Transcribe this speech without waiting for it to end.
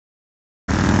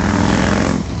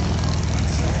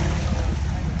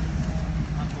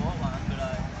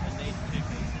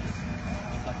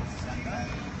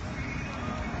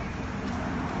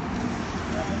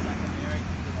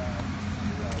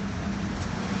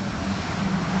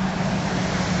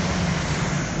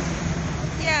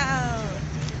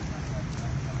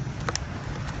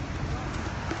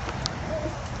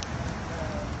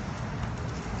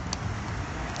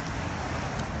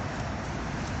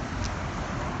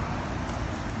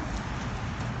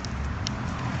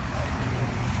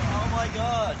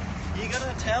god. You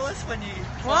gotta tell us when you...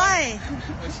 Why?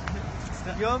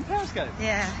 You're on Periscope?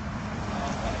 Yeah.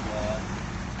 Oh my god.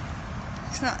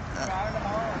 It's not...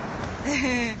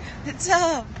 It's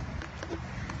up.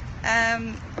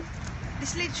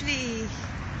 It's literally...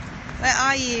 Where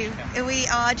are you? We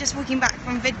are just walking back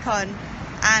from VidCon,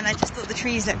 and I just thought the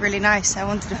trees looked really nice, so I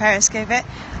wanted to periscope it.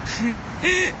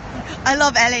 I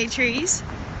love LA trees.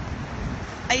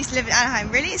 I used to live in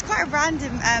Anaheim. Really? It's quite a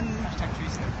random...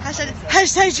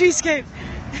 Hashtag treescope.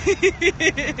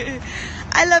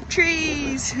 I love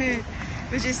trees.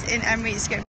 We're just in Emery's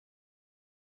scope.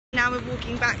 Now we're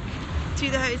walking back to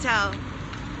the hotel.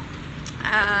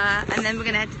 And then we're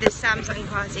going to head to this Samsung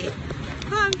party.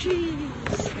 Palm trees.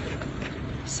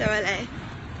 So LA.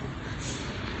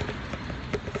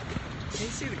 Can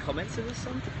you see the comments of this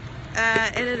song?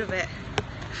 A little bit.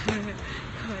 God.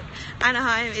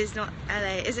 Anaheim is not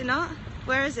LA, is it not?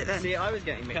 Where is it then? See, I was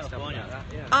getting mixed up with that,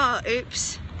 yeah. Oh,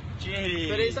 oops. Jeez.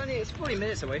 But it's 40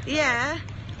 minutes away from Yeah.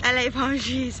 LA palm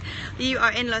trees. You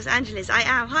are in Los Angeles. I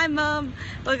am. Hi, Mum.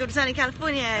 Welcome to sunny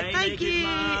California. Hey, thank you.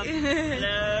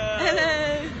 Hello.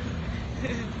 Hello.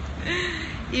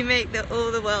 You make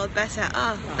all the world better.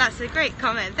 Oh, that's a great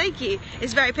comment. Thank you.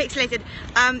 It's very pixelated.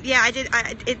 Yeah,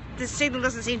 the signal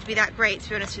doesn't seem to be that great, to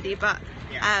be honest with you, but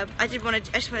I just wanted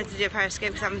to do a periscope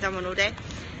because I haven't done one all day.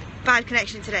 Bad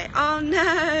connection today. Oh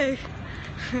no.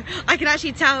 I can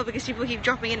actually tell because people keep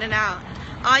dropping in and out.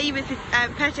 Are you with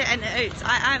Petter and Oats?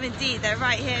 I am indeed. They're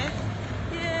right here.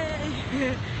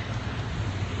 Yay.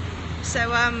 So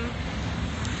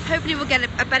hopefully we'll get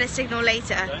a better signal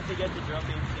later. Don't forget to drop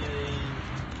into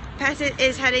the... Petter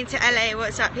is heading to LA.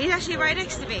 What's up? He's actually right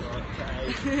next to me.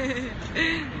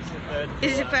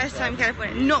 This is the first time in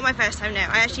California. Not my first time now.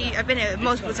 I've been here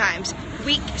multiple times.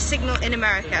 Weak signal in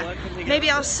America. Maybe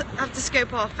I'll have to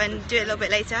scope off and do it a little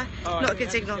bit later. Not a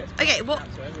good signal. Okay, well,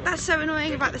 that's so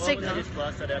annoying about the signal.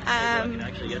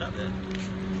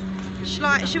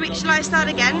 Shall I start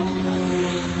again?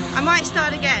 I might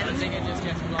start again,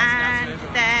 and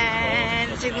then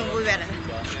the signal will be better.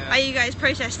 Are you guys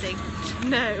protesting?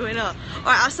 No, we're not.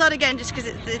 Alright, I'll start again just because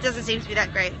it doesn't seem to be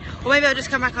that great. Or maybe I'll just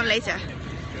come back on later.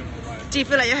 Do you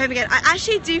feel like you're home again? I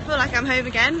actually do feel like I'm home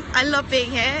again. I love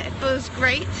being here. It feels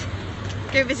great.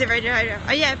 Go visit Radio Hydro.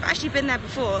 Oh yeah, I've actually been there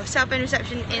before. South Bend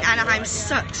reception in Anaheim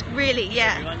sucks. Really,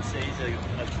 yeah.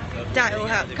 That will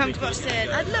help. Come to Boston.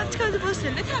 I'd love to come to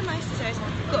Boston. Look how nice this is.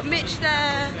 Got Mitch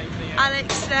there,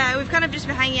 Alex there. We've kind of just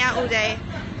been hanging out all day.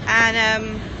 And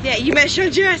yeah, you met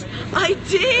Sean Jess. I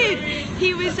did.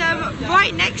 He was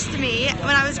right next to me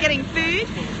when I was getting food,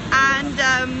 and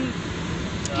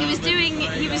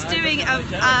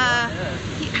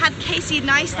he had Casey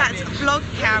Neistat's vlog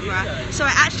camera, so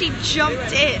I actually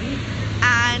jumped in,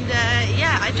 and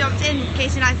yeah, I jumped in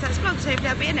Casey Neistat's vlog, so hopefully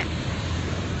I'll be in it.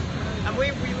 And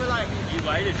we were like, you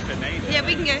waited for me. Yeah,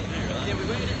 we can go. Yeah, we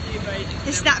waited for you, babe.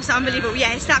 His snaps are unbelievable. Yeah,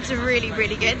 his snaps are really,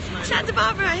 really good. Santa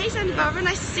Barbara. Hey, Santa Barbara.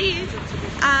 Nice to see you.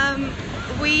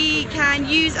 We can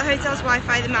use a hotel's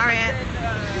Wi-Fi, the Marriott.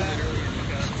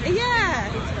 Yeah.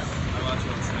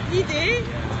 You do?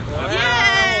 Wow.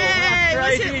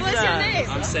 Yay! What's your name?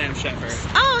 I'm Sam Shepard.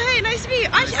 Oh, hey, nice to meet you.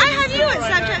 I have you on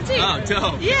Snapchat too. Oh,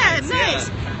 dope. Yeah, nice.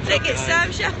 Look, it's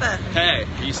Sam Shepard. Hey,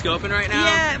 are you scoping right now?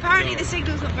 Yeah, apparently the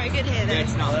signal's not very good here though.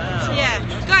 It's not. Wow. Yeah.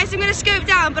 Guys, I'm going to scope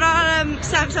down, but I'll,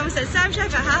 someone said, Sam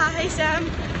Shepard, haha, hey Sam.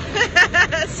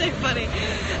 That's so funny.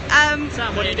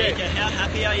 Sam, what do you do? How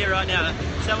happy are you right now?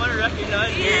 Someone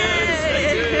recognize you.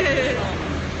 Yeah.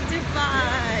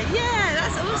 Dubai. Yeah,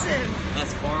 that's awesome.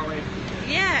 That's far away.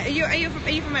 Yeah, are you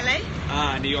from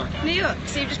LA? New York. New York.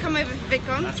 So you've just come over for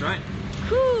VidCon? That's right.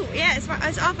 Cool. Yeah, it's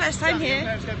our first time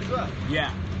here.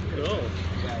 Yeah. Cool.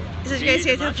 So you guys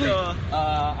go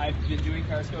I've been doing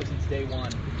Periscope since day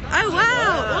one. Oh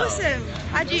wow, awesome.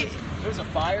 How'd you... There was a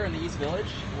fire in the East Village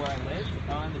where I live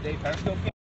on the day Periscope came.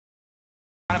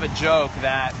 Kind of a joke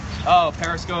that, oh,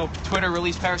 Periscope, Twitter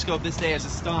released Periscope this day as a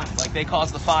stunt, like they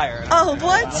caused the fire. Oh,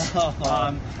 what?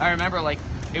 I remember, like,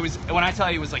 it was, when I tell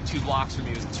you it was like 2 blocks from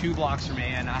me, it was 2 blocks from me,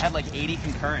 and I had like 80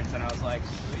 concurrents, and I was like,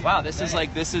 wow, this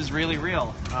is really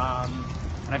real.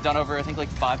 And I've done over, I think, like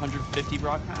 550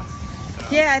 broadcasts.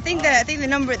 Yeah, I think the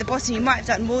number at the bottom, you might have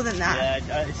done more than that.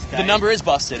 Yeah, the number is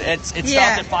busted. It stopped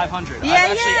at 500.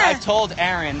 Yeah, I've told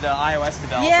Aaron, the iOS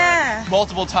developer,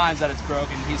 multiple times that it's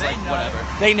broken. He's like, whatever.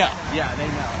 They know. Yeah, they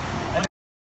know.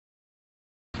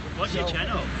 What's your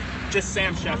channel? Just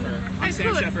Sam Shepard. I'm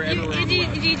Sam Shepard everywhere. Do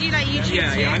you do like YouTube?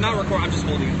 Yeah, I'm not recording. I'm just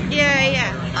holding it.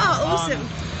 Yeah. Oh, awesome.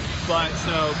 But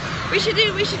so we should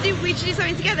do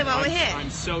something together while we're here.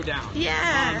 I'm so down.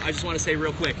 Yeah. I just want to say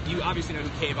real quick. You obviously know who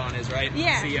Kayvon is, right?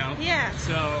 Yeah. CEO. Yeah.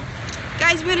 So,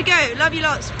 guys, we're gonna go. Love you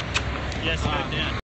lots. Yes, you have down.